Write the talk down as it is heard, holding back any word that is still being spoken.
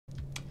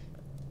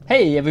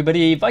Hey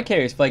everybody,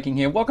 Vicarious Viking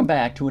here. Welcome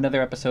back to another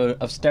episode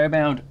of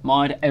Starbound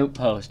Mod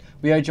Outpost.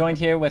 We are joined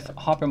here with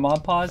Hopper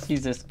Mod Paws.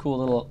 He's this cool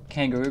little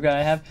kangaroo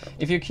guy I have.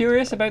 If you're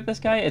curious about this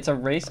guy, it's a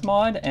race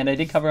mod, and I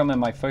did cover him in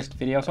my first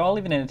video, so I'll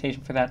leave an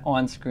annotation for that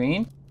on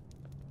screen.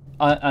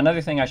 Another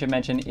thing I should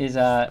mention is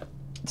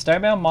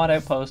Starbound Mod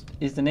Outpost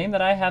is the name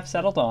that I have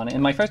settled on.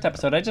 In my first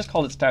episode, I just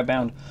called it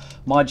Starbound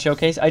Mod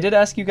Showcase. I did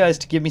ask you guys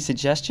to give me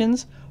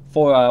suggestions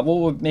for what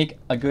would make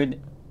a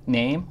good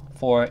name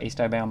for a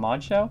Starbound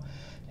mod show.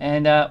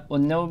 And, well,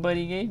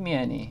 nobody gave me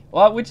any.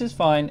 Well, which is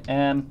fine,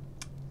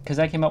 because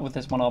I came up with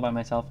this one all by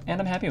myself, and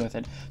I'm happy with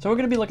it. So we're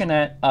going to be looking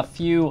at a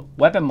few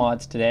weapon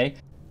mods today.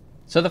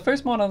 So the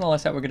first mod on the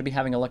list that we're going to be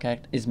having a look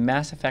at is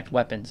Mass Effect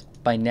Weapons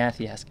by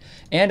Nathiesk.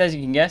 And as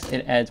you can guess,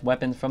 it adds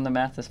weapons from the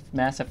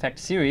Mass Effect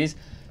series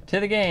to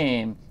the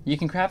game. You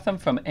can craft them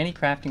from any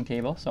crafting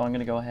table, so I'm going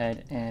to go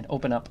ahead and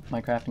open up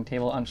my crafting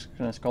table. I'm just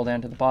going to scroll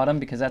down to the bottom,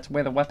 because that's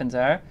where the weapons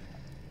are.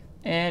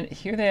 And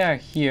here they are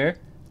here.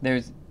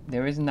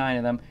 There is 9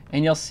 of them,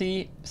 and you'll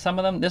see some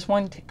of them. This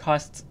one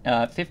costs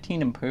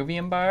 15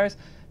 Impervium bars,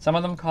 some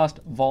of them cost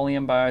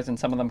Volume bars, and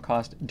some of them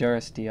cost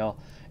Durasteel.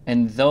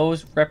 And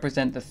those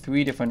represent the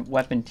 3 different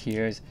weapon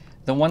tiers.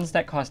 The ones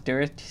that cost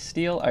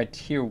Durasteel are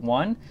tier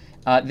 1.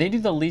 They do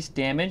the least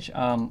damage,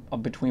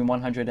 between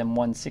 100 and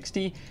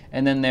 160,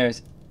 and then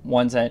there's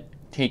ones that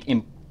take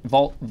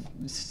Volium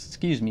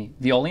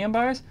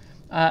bars,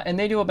 and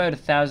they do about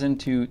 1,000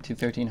 to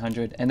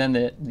 1,300, and then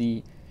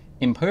the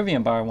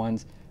Impervium bar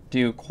ones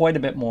do quite a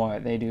bit more.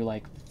 They do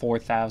like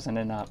 4,000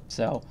 and up,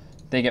 so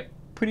they get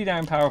pretty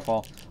darn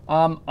powerful.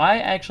 I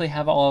actually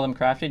have all of them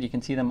crafted. You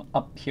can see them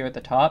up here at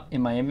the top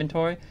in my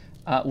inventory,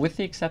 with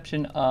the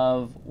exception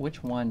of,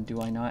 which one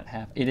do I not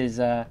have? It is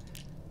the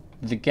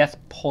Geth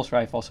Pulse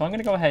Rifle. So I'm going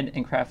to go ahead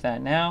and craft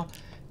that now,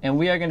 and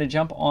we are going to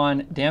jump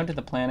on down to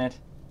the planet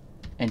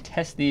and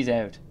test these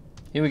out.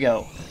 Here we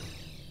go.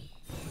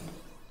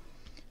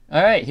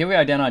 Alright, here we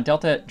are down on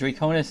Delta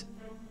Draconis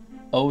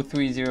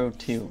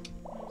 0302.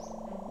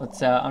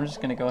 Let's, I'm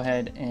just going to go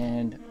ahead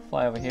and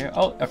fly over here.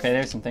 Oh, okay,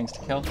 there's some things to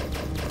kill.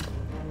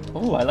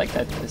 Oh, I like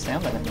that. The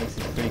sound that it makes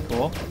is pretty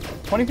cool.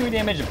 23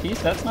 damage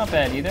apiece, that's not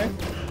bad either.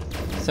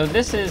 So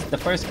this is the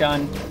first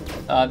gun,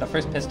 the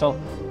first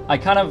pistol. I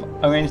kind of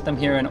arranged them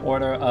here in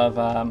order of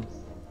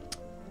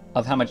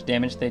how much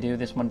damage they do.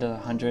 This one does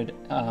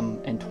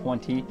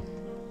 120.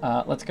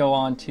 Let's go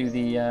on to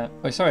the,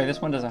 oh sorry,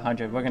 this one does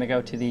 100. We're going to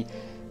go to the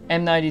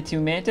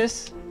M92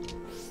 Mantis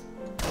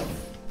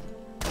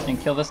and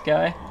kill this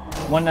guy.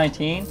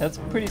 119, that's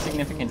pretty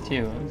significant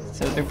too.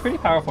 So they're pretty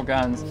powerful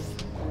guns,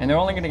 and they're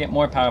only going to get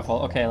more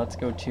powerful. Okay, let's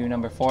go to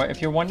number 4.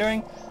 If you're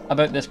wondering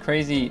about this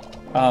crazy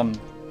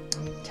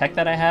tech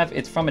that I have,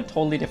 it's from a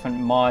totally different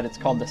mod. It's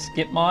called the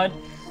Skip mod,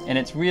 and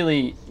it's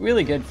really,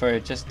 really good for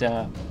just,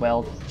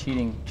 well,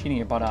 cheating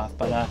your butt off.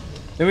 But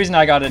the reason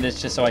I got it is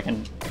just so I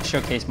can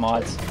showcase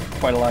mods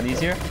quite a lot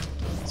easier.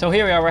 So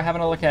here we are, we're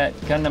having a look at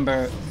gun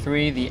number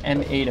 3, the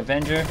M8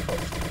 Avenger.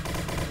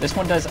 This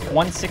one does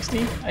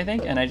 160, I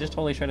think, and I just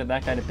totally shredded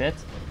that guy to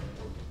bits.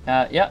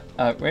 Yeah,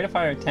 rate of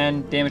fire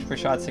 10, damage per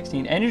shot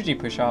 16, energy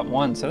per shot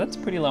 1, so that's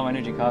pretty low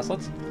energy cost.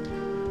 Let's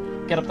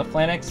get up the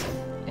Phalanx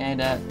and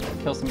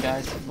kill some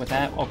guys with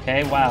that.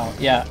 Okay, wow.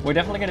 Yeah, we're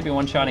definitely going to be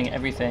one-shotting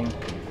everything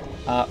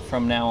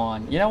from now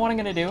on. You know what I'm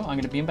going to do? I'm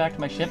going to beam back to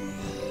my ship.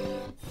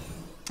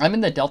 I'm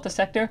in the Delta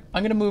sector.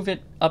 I'm going to move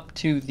it up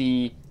to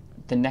the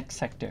next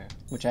sector,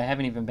 which I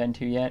haven't even been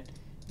to yet.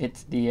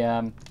 It's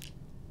the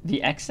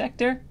X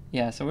sector.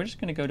 Yeah, so we're just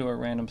going to go to a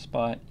random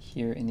spot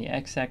here in the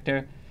X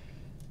sector.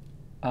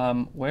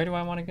 Where do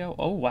I want to go?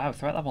 Oh, wow,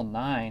 threat level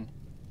 9.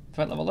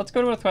 Threat level, let's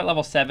go to a threat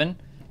level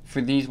 7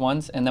 for these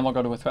ones, and then we'll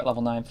go to a threat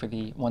level 9 for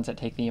the ones that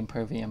take the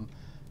Impervium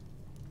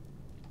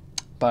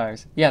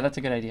bars. Yeah, that's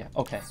a good idea.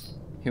 Okay,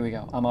 here we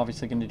go. I'm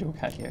obviously going to do a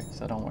cut here,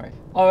 so don't worry.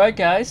 Alright,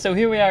 guys, so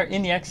here we are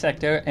in the X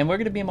sector, and we're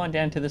going to beam on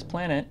down to this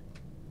planet,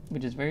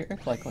 which is very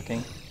Earth-like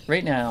looking,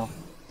 right now.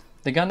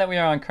 The gun that we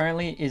are on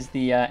currently is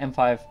the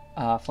M5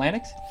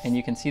 Phalanx, and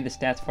you can see the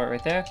stats for it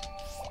right there.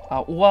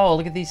 Whoa,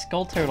 look at these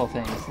skull turtle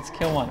things. Let's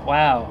kill one.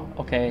 Wow,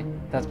 okay,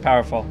 that's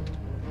powerful.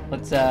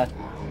 Let's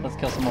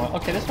kill some more.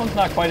 Okay, this one's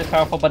not quite as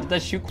powerful, but it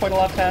does shoot quite a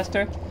lot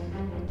faster.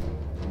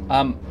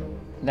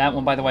 That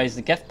one, by the way, is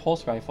the Geth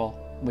Pulse Rifle,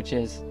 which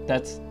is,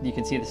 you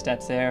can see the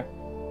stats there.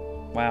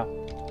 Wow,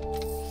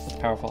 that's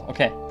powerful.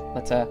 Okay,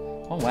 let's,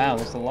 oh wow,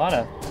 there's a lot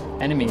of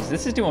enemies.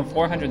 This is doing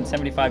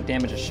 475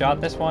 damage a shot,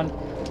 this one.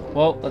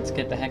 Well, let's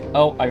get the heck...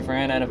 Oh, I've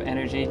ran out of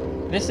energy.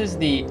 This is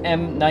the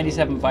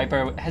M97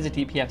 Viper. It has a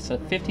DPS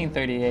of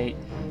 1538,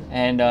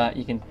 and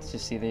you can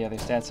just see the other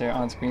stats there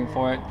on screen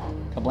for it.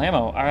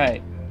 Kablamo.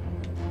 Alright.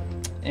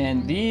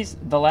 And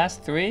the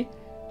last 3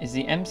 is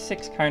the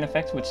M6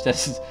 Carnifex, which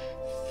does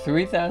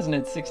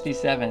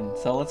 3067.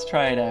 So let's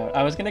try it out.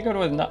 I was going to go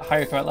to a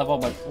higher threat level,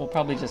 but we'll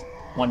probably just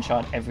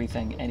one-shot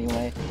everything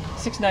anyway.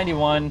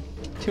 691,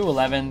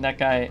 211. That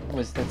guy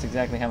that's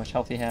exactly how much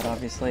health he had,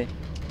 obviously.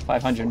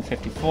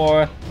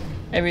 554.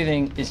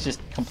 Everything is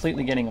just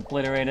completely getting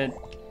obliterated.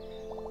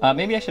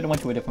 Maybe I should have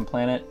went to a different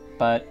planet,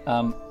 but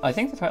I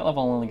think the threat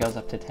level only goes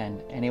up to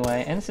 10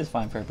 anyway, and this is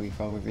fine for a brief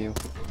overview.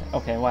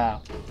 Okay,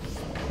 wow.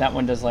 That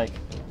one does like...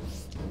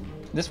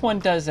 This one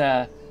does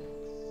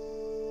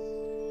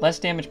less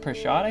damage per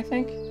shot, I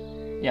think?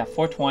 Yeah,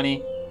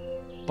 420,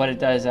 but it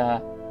does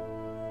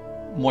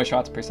more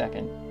shots per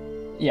second.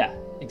 Yeah,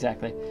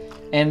 exactly.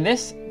 And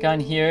this gun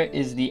here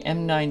is the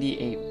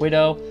M98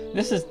 Widow.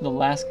 This is the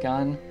last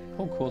gun.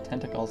 Oh, cool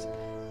tentacles.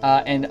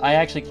 And I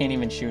actually can't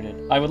even shoot it.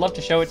 I would love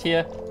to show it to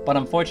you, but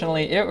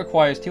unfortunately it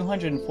requires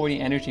 240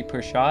 energy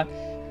per shot.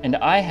 And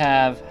I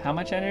have, how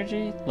much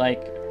energy?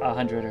 Like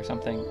 100 or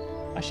something.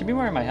 I should be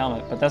wearing my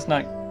helmet, but that's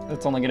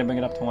only gonna bring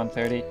it up to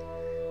 130.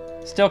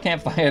 Still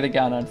can't fire the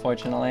gun,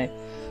 unfortunately.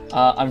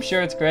 I'm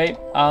sure it's great.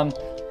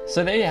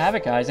 So there you have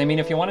it, guys. I mean,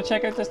 if you want to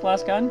check out this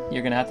last gun,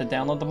 you're gonna have to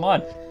download the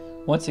mod.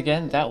 Once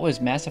again, that was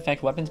Mass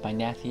Effect Weapons by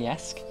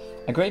Nathy-esque.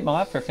 A great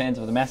mod for fans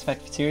of the Mass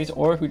Effect series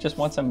or who just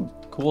want some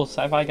cool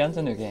sci-fi guns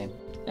in their game.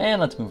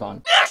 And let's move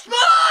on. Next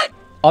mod!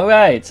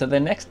 Alright, so the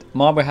next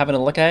mod we're having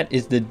a look at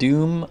is the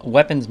Doom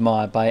Weapons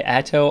mod by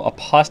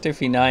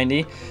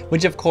Atto'90,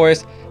 which of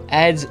course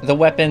adds the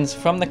weapons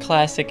from the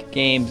classic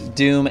games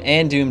Doom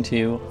and Doom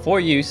 2 for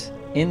use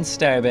in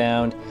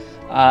Starbound.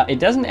 It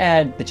doesn't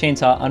add the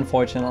chainsaw,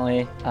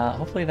 unfortunately.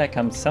 Hopefully that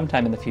comes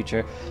sometime in the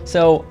future.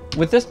 So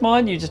with this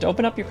mod, you just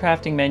open up your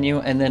crafting menu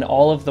and then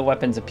all of the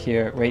weapons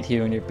appear right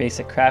here in your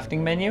basic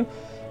crafting menu.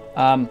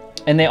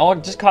 And they all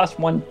just cost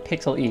 1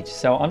 pixel each.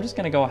 So I'm just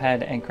gonna go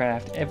ahead and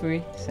craft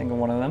every single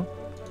one of them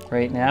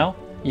right now.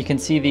 You can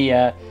see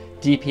the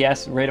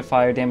DPS, rate of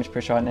fire, damage per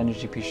shot, and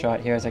energy per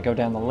shot here as I go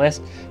down the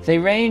list. They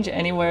range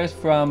anywhere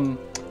from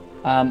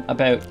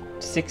about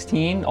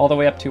 16 all the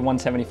way up to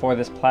 174.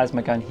 This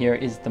plasma gun here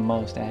is the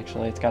most,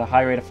 actually. It's got a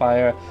high rate of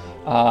fire,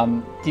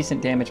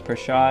 decent damage per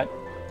shot.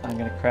 I'm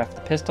gonna craft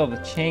the pistol, the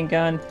chain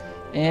gun,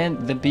 and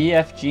the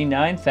BFG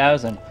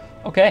 9000.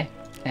 Okay,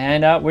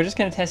 and we're just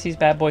gonna test these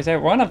bad boys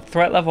out. We're on a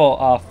threat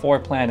level 4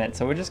 planet,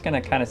 so we're just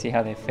gonna kind of see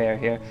how they fare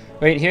here.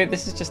 Right here,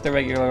 this is just the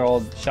regular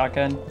old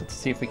shotgun. Let's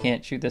see if we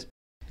can't shoot this.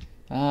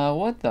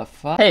 What the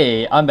fuck?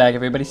 Hey, I'm back,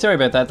 everybody. Sorry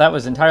about that. That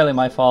was entirely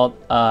my fault.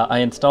 I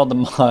installed the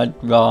mod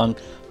wrong.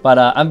 But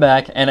I'm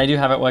back, and I do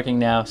have it working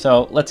now.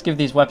 So let's give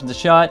these weapons a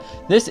shot.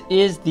 This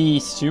is the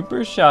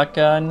super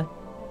shotgun.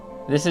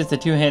 This is the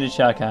two-handed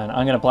shotgun.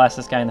 I'm gonna blast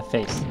this guy in the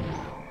face.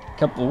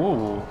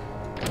 Ooh.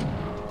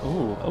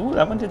 Ooh,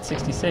 that one did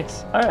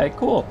 66. All right,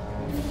 cool.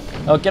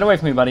 Oh, get away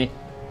from me, buddy.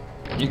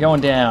 You're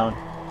going down.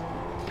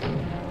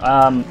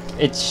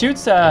 It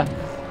shoots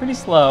pretty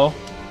slow,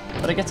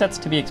 but I guess that's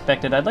to be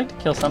expected. I'd like to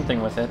kill something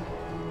with it.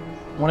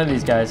 One of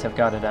these guys have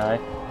got to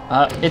die.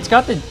 It's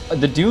got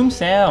the Doom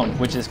sound,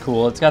 which is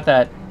cool. It's got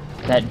that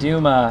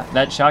Doom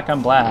that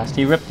shotgun blast.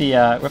 He ripped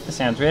the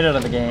sounds right out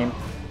of the game,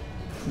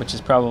 which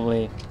is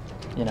probably,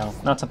 you know,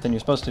 not something you're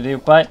supposed to do,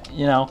 but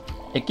you know,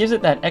 it gives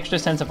it that extra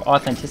sense of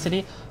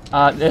authenticity.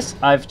 This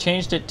I've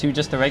changed it to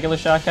just the regular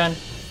shotgun.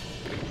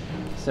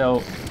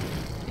 So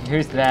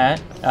here's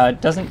that.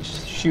 It doesn't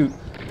shoot.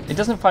 It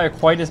doesn't fire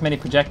quite as many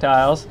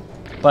projectiles,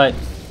 but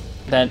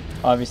that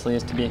obviously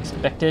is to be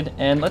expected.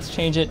 And let's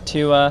change it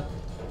to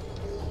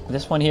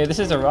this one here. This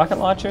is a rocket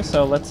launcher,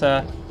 so let's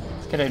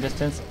get our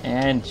distance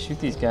and shoot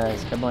these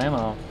guys.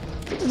 Kablamo.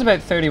 This is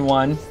about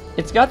 31.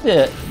 It's got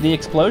the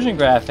explosion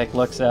graphic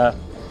looks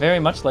very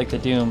much like the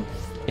Doom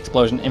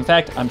explosion. In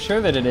fact, I'm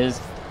sure that it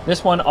is.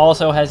 This one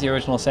also has the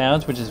original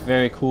sounds, which is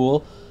very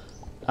cool.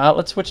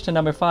 Let's switch to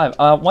number 5.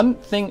 One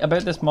thing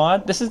about this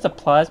mod, this is the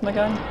plasma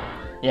gun.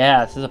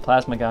 Yeah, this is a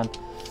plasma gun.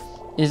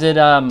 Is it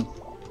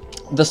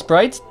the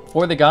sprites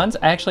for the guns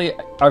actually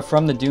are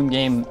from the Doom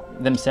game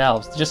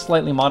themselves, just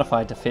slightly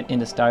modified to fit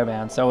into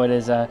Starbound. So it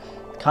is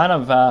kind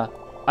of,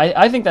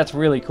 I think that's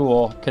really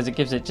cool because it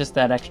gives it just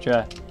that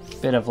extra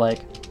bit of like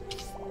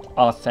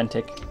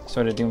authentic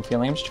sort of Doom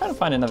feeling. I'm just trying to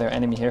find another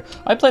enemy here.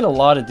 I played a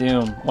lot of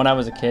Doom when I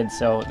was a kid,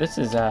 so this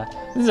is a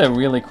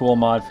really cool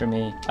mod for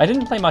me. I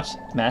didn't play much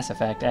Mass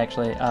Effect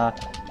actually. I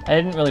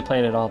didn't really play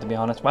it at all, to be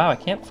honest. Wow, I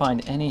can't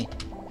find any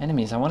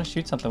enemies. I want to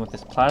shoot something with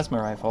this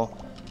plasma rifle.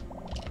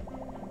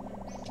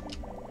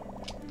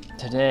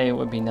 Today it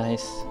would be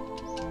nice.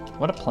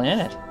 What a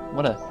planet.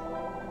 What a...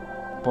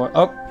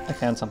 Oh, I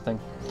found something.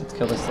 Let's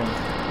kill this thing.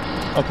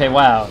 Okay,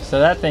 wow. So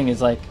that thing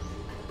is like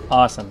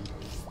awesome.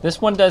 This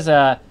one does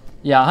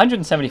yeah,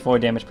 174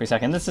 damage per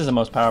second. This is the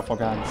most powerful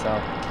gun, so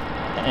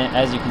and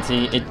as you can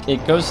see,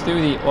 it goes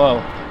through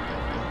the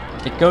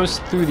it goes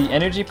through the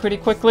energy pretty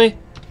quickly,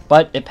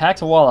 but it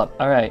packs a wall up.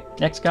 All right,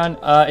 next gun.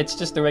 It's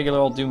just the regular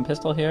old Doom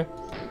pistol here.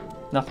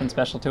 Nothing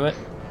special to it.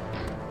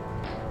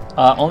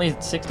 Only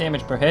 6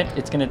 damage per hit.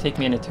 It's gonna take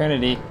me an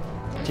eternity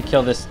to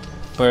kill this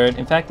bird.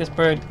 In fact, this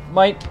bird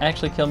might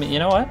actually kill me. You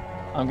know what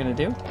I'm gonna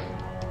do?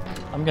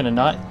 I'm gonna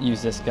not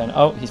use this gun.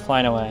 Oh, he's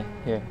flying away.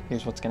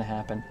 Here's what's gonna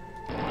happen.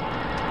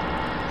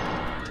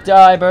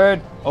 Die,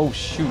 bird! Oh,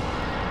 shoot.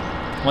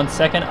 1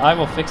 second, I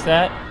will fix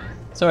that.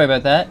 Sorry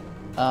about that.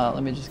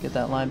 Let me just get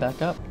that line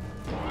back up.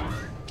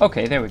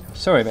 Okay, there we go.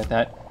 Sorry about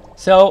that.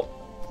 So,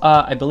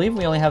 I believe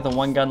we only have the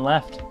 1 gun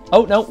left.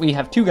 Oh, no, we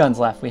have 2 guns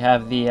left. We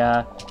have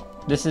the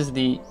This is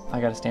the, I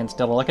gotta stand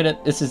still to look at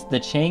it. This is the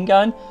chain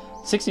gun,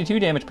 62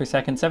 damage per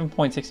second,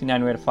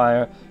 7.69 rate of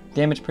fire,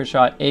 damage per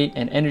shot 8,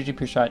 and energy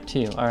per shot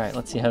 2. All right,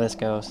 let's see how this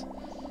goes.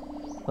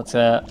 Let's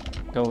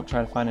go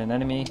try to find an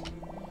enemy.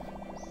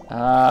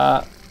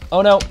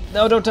 Oh no,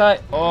 no, don't die.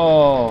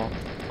 Oh,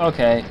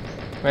 okay,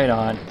 right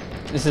on.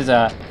 This is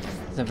a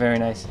very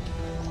nice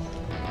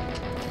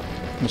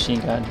machine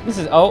gun. This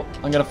is, oh,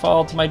 I'm gonna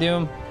fall to my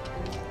doom.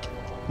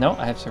 No,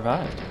 I have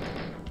survived.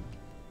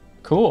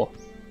 Cool.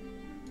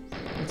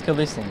 Let's kill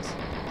these things.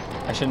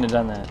 I shouldn't have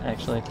done that,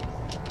 actually.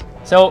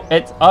 So,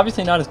 it's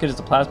obviously not as good as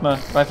the plasma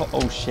rifle.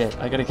 Oh shit,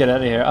 I gotta get out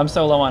of here. I'm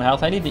so low on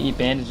health. I need to eat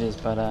bandages,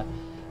 but I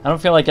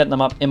don't feel like getting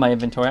them up in my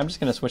inventory. I'm just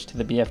gonna switch to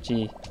the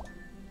BFG.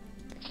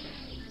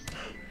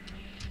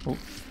 Oh,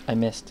 I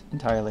missed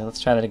entirely.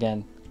 Let's try that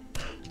again.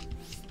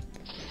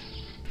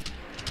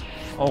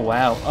 Oh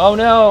wow. Oh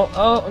no!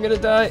 Oh, I'm gonna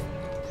die!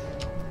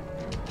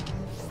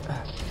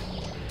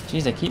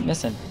 Jeez, I keep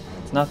missing.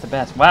 It's not the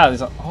best. Wow,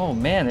 there's oh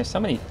man, there's so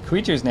many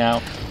creatures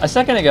now. A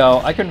second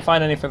ago, I couldn't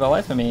find any for the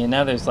life of me, and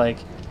now there's like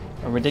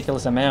a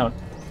ridiculous amount.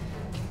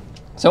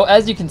 So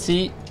as you can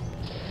see,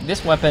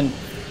 this weapon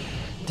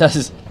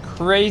does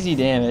crazy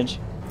damage.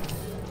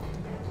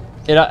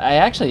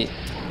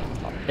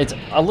 It's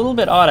a little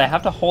bit odd. I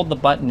have to hold the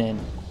button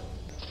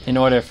in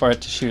order for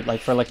it to shoot, like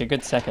for like a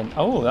good second.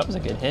 Oh, that was a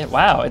good hit.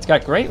 Wow, it's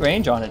got great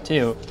range on it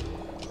too.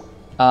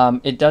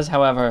 It does,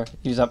 however,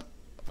 use up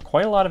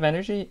quite a lot of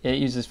energy. It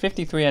uses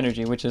 53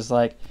 energy, which is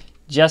like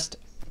just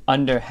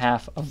under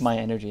half of my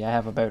energy. I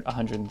have about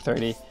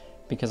 130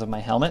 because of my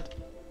helmet.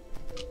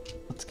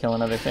 Let's kill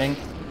another thing.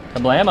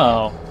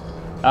 Kablamo!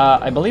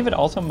 I believe it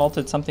also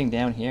melted something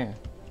down here,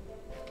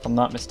 if I'm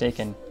not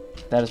mistaken.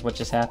 That is what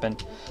just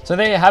happened. So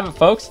there you have it,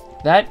 folks.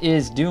 That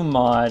is Doom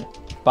Mod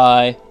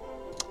by,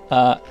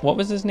 what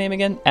was his name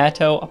again?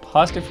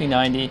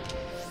 Atto_90.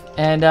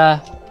 And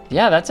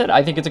yeah, that's it.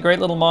 I think it's a great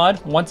little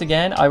mod. Once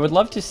again, I would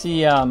love to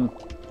see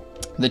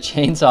the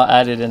chainsaw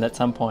added in at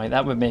some point.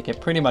 That would make it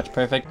pretty much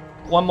perfect.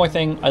 One more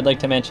thing I'd like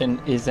to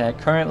mention is that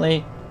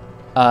currently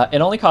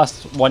it only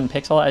costs 1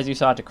 pixel, as you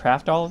saw, to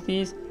craft all of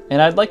these.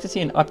 And I'd like to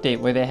see an update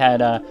where they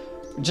had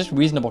just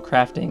reasonable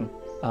crafting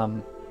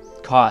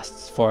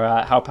costs for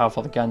how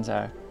powerful the guns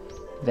are.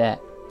 That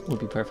would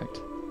be perfect.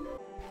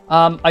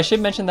 I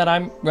should mention that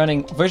I'm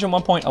running version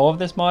 1.0 of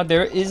this mod.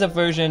 There is a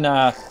version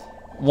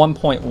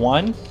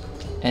 1.1,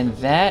 and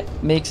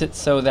that makes it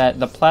so that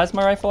the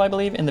plasma rifle, I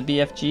believe, and the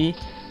BFG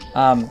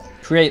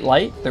create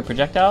light, their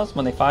projectiles,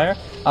 when they fire.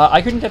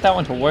 I couldn't get that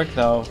one to work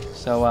though,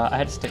 so I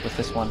had to stick with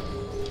this one.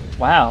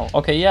 Wow,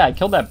 okay, yeah, I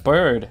killed that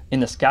bird in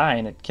the sky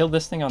and it killed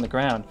this thing on the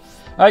ground.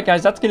 Alright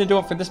guys, that's gonna do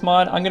it for this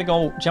mod. I'm gonna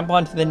go jump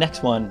on to the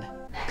next one.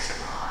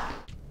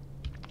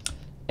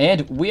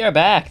 And we are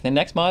back. The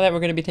next mod that we're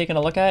going to be taking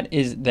a look at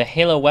is the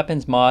Halo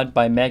Weapons mod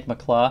by Magma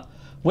Claw,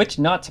 which,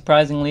 not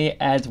surprisingly,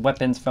 adds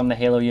weapons from the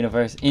Halo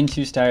universe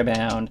into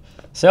Starbound.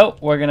 So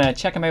we're going to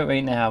check them out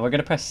right now. We're going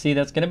to press C.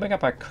 That's going to bring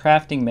up our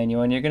crafting menu,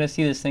 and you're going to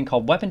see this thing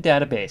called Weapon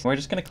Database. We're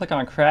just going to click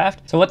on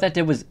Craft. So what that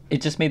did was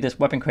it just made this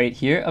weapon crate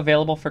here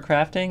available for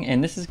crafting,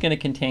 and this is going to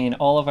contain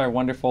all of our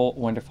wonderful,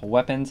 wonderful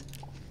weapons.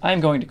 I'm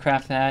going to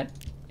craft that.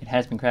 It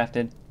has been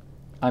crafted.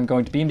 I'm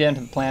going to beam down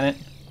to the planet.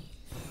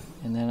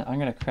 And then I'm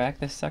gonna crack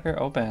this sucker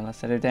open. Let's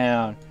set it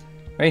down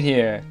right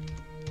here.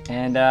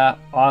 And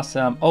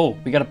awesome. Oh,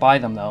 we gotta buy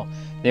them though.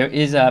 There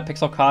is a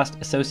pixel cost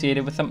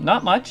associated with them.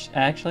 Not much,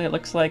 actually. It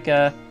looks like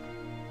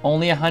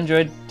only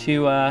 100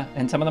 to,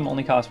 and some of them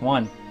only cost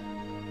 1.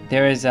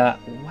 There is,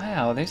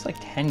 wow, there's like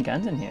 10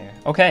 guns in here.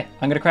 Okay,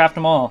 I'm gonna craft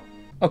them all.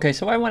 Okay,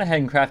 so I went ahead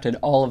and crafted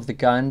all of the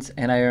guns,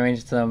 and I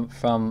arranged them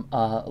from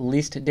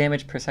least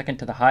damage per second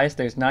to the highest.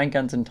 There's 9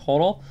 guns in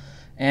total.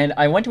 And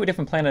I went to a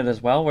different planet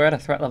as well. We're at a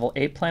threat level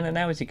 8 planet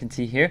now, as you can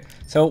see here.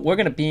 So we're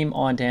going to beam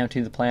on down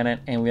to the planet,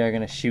 and we are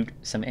going to shoot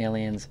some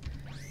aliens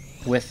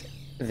with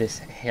this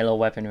Halo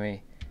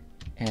weaponry.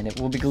 And it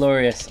will be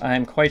glorious,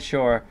 I'm quite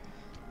sure.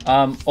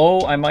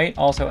 Oh, I might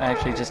also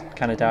actually just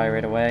kind of die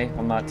right away.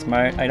 I'm not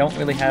smart. I don't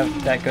really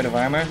have that good of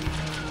armor.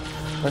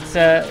 Let's,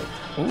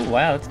 ooh,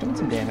 wow, that's doing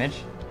some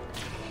damage.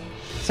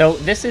 So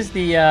this is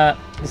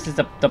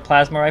the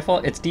plasma rifle.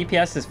 Its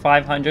DPS is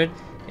 500.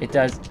 It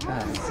does,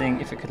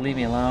 thing, if it could leave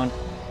me alone.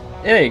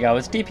 There you go,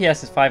 its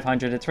DPS is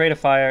 500, its rate of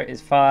fire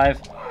is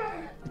 5.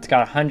 It's got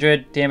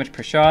 100 damage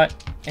per shot,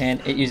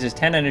 and it uses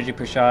 10 energy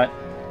per shot.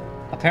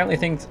 Apparently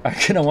things are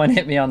gonna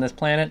one-hit me on this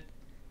planet.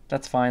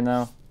 That's fine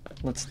though.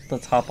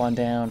 Let's hop on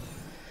down.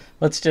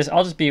 I'll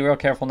just be real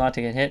careful not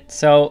to get hit.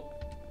 So,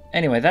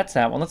 anyway, that's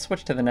that one. Let's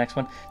switch to the next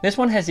one. This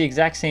one has the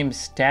exact same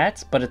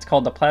stats, but it's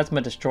called the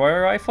Plasma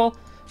Destroyer Rifle.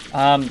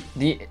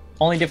 The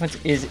only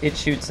difference is it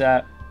shoots,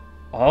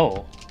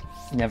 oh.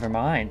 Never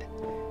mind.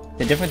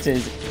 The difference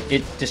is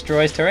it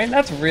destroys terrain.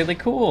 That's really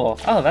cool.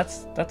 Oh,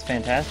 that's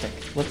fantastic.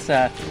 Let's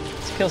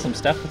kill some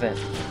stuff with it.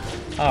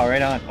 Oh,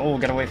 right on. Oh,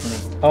 get away from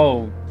me.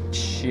 Oh,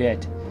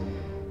 shit.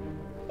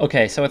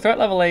 Okay, so a threat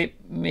level 8,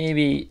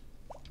 maybe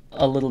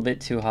a little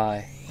bit too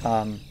high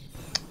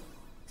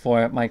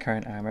for my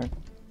current armor,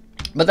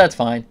 but that's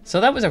fine. So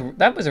that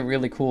was a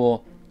really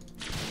cool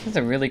This is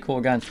a really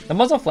cool gun. The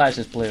muzzle flash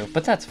is blue,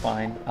 but that's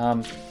fine.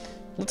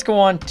 Let's go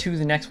on to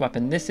the next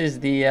weapon. This is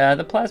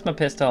the plasma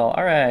pistol.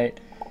 All right.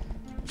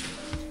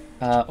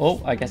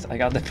 Oh, I guess I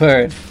got the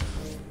bird.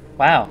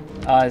 Wow.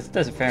 This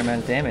does a fair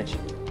amount of damage.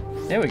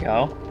 There we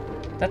go.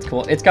 That's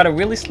cool. It's got a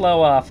really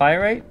slow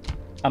fire rate.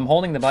 I'm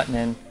holding the button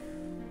in,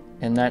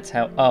 and that's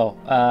how. Oh,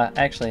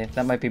 actually,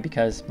 that might be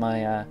because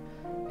my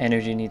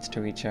energy needs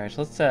to recharge.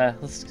 Let's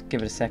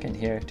give it a second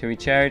here to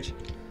recharge.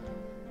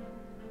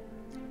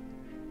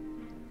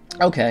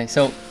 Okay,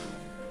 so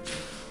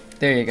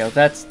there you go.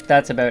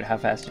 That's about how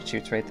fast it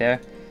shoots right there.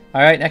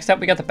 All right, next up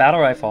we got the battle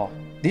rifle.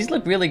 These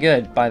look really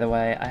good, by the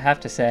way, I have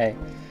to say.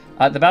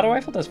 The battle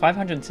rifle does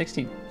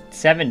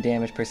 567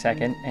 damage per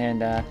second,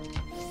 and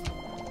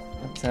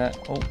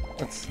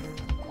let's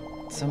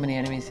so many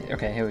enemies.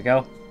 Okay, here we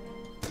go.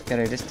 Get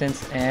our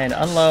distance and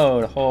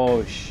unload.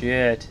 Oh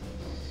shit.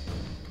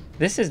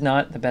 This is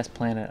not the best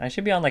planet. I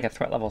should be on like a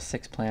threat level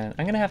 6 planet.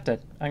 I'm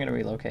gonna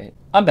relocate.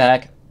 I'm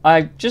back.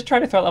 I just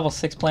tried a threat level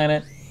 6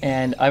 planet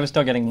and I was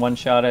still getting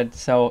one-shotted.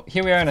 So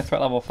here we are in a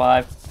threat level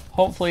 5.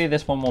 Hopefully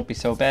this one won't be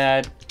so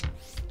bad.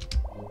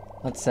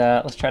 Let's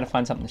try to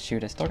find something to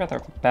shoot. I still got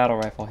the battle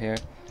rifle here.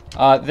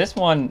 This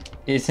one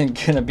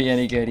isn't gonna be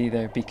any good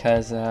either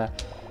because I'm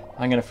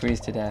gonna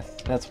freeze to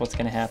death. That's what's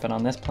gonna happen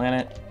on this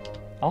planet.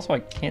 Also, I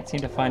can't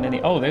seem to find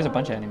any. Oh, there's a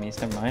bunch of enemies.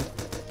 Never mind.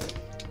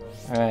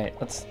 All right,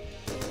 let's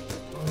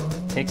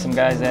take some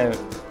guys out.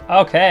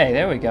 Okay,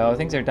 there we go.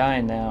 Things are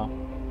dying now.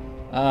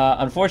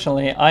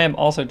 Unfortunately, I am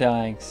also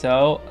dying.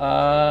 So,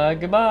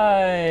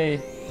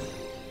 goodbye.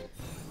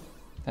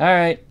 All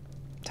right,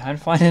 time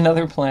to find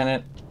another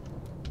planet.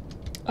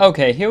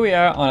 Okay, here we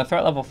are on a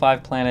threat level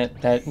 5 planet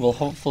that will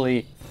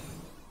hopefully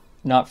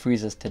not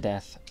freeze us to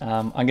death.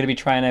 I'm going to be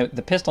trying out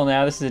the pistol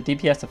now. This is a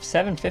DPS of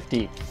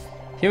 750.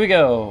 Here we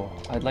go.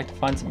 I'd like to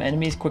find some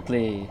enemies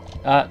quickly.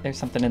 There's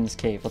something in this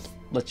cave.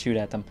 Let's shoot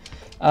at them.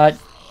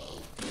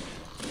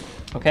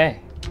 Okay.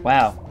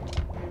 Wow.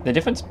 The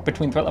difference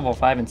between threat level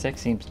 5 and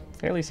 6 seems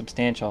fairly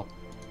substantial.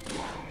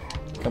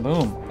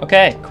 Kaboom.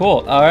 Okay,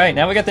 cool. All right,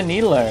 now we got the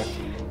Needler.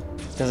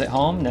 Does it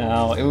home?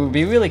 No. It would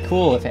be really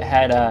cool if it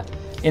had,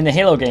 in the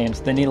Halo games,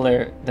 the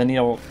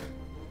needle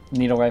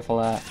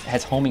rifle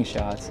has homing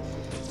shots.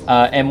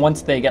 And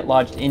once they get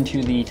lodged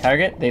into the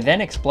target, they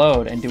then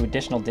explode and do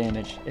additional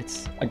damage.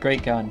 It's a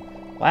great gun.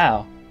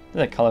 Wow.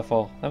 That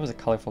was a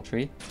colorful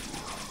tree.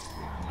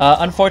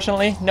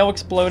 Unfortunately, no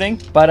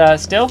exploding, but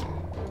still,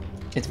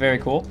 it's very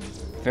cool.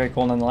 Very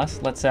cool nonetheless.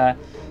 Let's try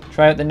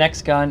out the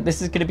next gun.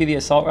 This is going to be the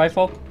assault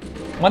rifle.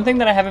 One thing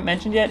that I haven't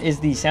mentioned yet is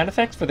the sound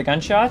effects for the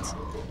gunshots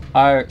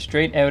are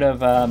straight out of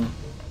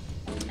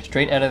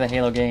the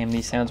Halo game.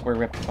 These sounds were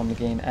ripped from the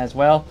game as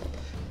well.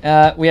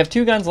 We have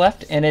 2 guns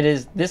left, and it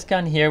is this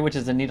gun here, which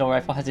is the needle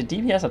rifle, has a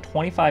DPS of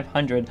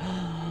 2500.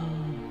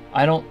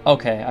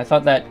 Okay, I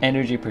thought that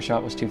energy per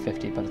shot was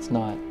 250, but it's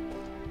not.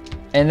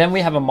 And then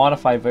we have a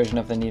modified version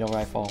of the needle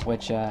rifle,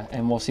 which,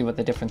 and we'll see what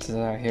the differences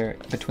are here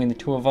between the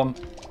two of them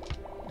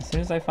as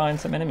soon as I find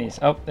some enemies.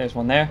 Oh, there's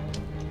one there.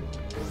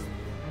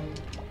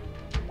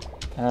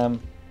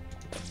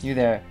 You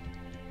there.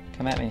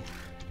 Come at me.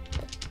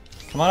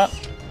 Come on up.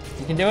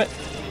 You can do it.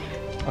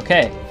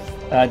 Okay.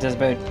 Does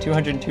about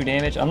 202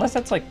 damage, unless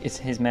that's like it's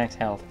his max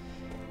health.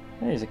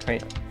 There's a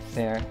crate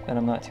there that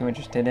I'm not too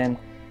interested in.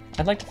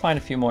 I'd like to find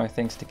a few more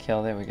things to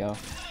kill. There we go.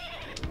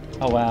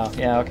 Oh wow,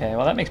 yeah, okay.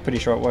 Well, that makes pretty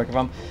short work of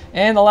them.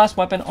 And the last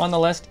weapon on the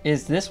list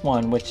is this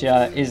one, which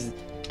is...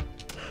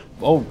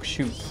 Oh,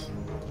 shoot.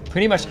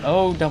 Pretty much...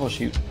 Oh, double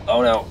shoot.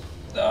 Oh no.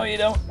 No, you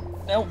don't.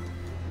 No.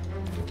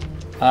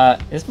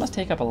 This must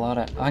take up a lot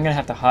of... I'm gonna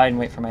have to hide and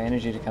wait for my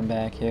energy to come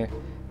back here.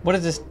 What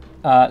is this?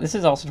 This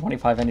is also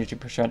 25 energy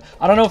per shot.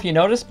 I don't know if you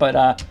noticed,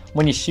 but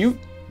when you shoot,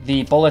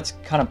 the bullets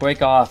kind of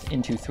break off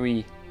into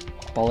 3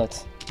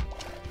 bullets.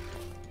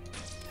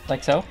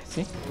 Like so,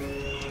 see?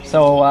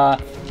 So,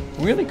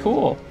 really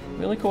cool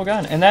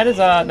gun. And that is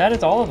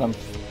all of them.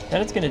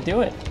 That is gonna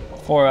do it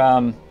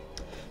for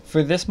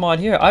this mod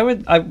here.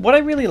 What I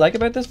really like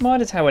about this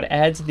mod is how it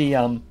adds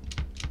the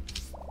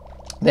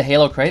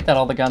Halo crate that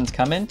all the guns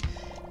come in,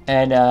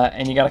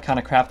 and you gotta kind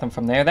of craft them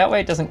from there. That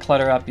way it doesn't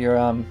clutter up your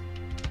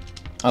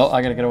Oh,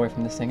 I gotta get away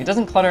from this thing. It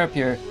doesn't clutter up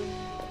your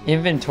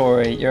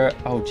inventory.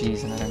 Oh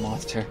geez, another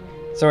monster.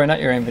 Sorry, not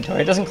your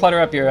inventory. It doesn't clutter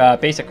up your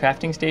basic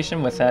crafting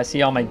station with,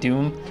 see, all my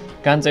Doom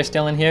guns are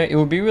still in here. It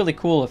would be really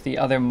cool if the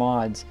other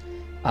mods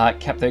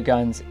kept their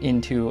guns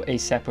into a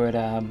separate,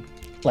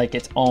 like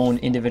its own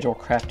individual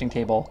crafting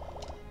table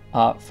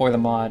for the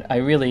mod. I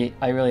really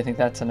think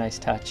that's a nice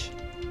touch.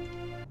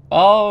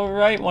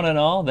 Alright, one and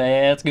all,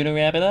 that's going to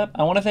wrap it up.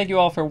 I want to thank you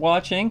all for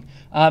watching.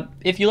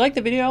 If you liked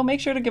the video, make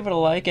sure to give it a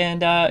like,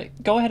 and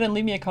go ahead and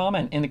leave me a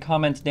comment in the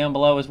comments down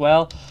below as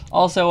well.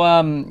 Also,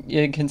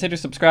 consider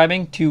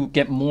subscribing to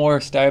get more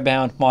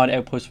Starbound mod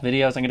Outpost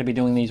videos. I'm going to be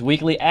doing these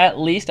weekly at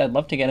least. I'd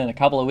love to get in a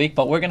couple a week,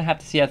 but we're going to have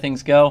to see how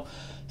things go.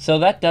 So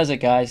that does it,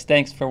 guys.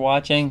 Thanks for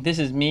watching. This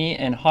is me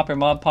and Hopper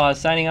Mod Paws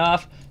signing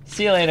off.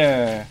 See you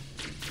later.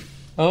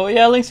 Oh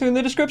yeah, links are in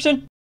the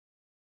description.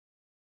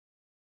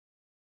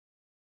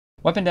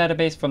 Weapon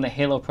database from the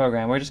Halo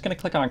program. We're just going to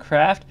click on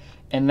craft,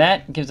 and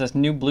that gives us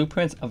new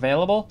blueprints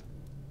available.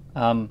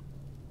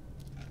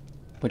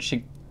 Which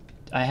should,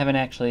 I haven't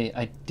actually,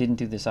 I didn't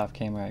do this off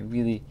camera. I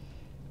really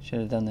should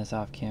have done this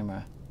off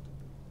camera.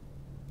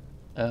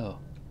 Oh.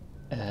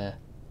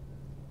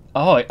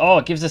 Oh,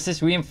 it gives us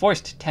this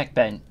reinforced tech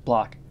bent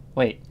block.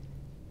 Wait.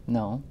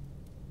 No.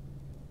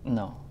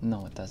 No,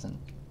 it doesn't.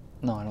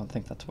 No, I don't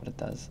think that's what it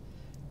does.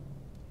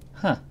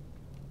 Huh.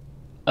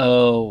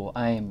 Oh,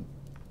 I am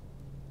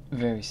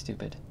very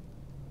stupid.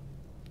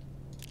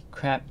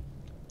 Crap.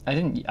 I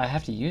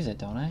have to use it,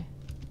 don't I?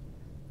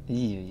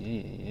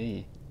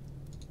 It's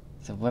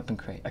a weapon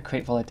crate. A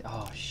crate full of...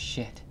 Oh,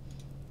 shit.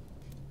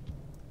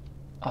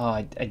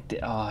 Oh,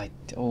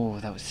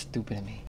 that was stupid of me.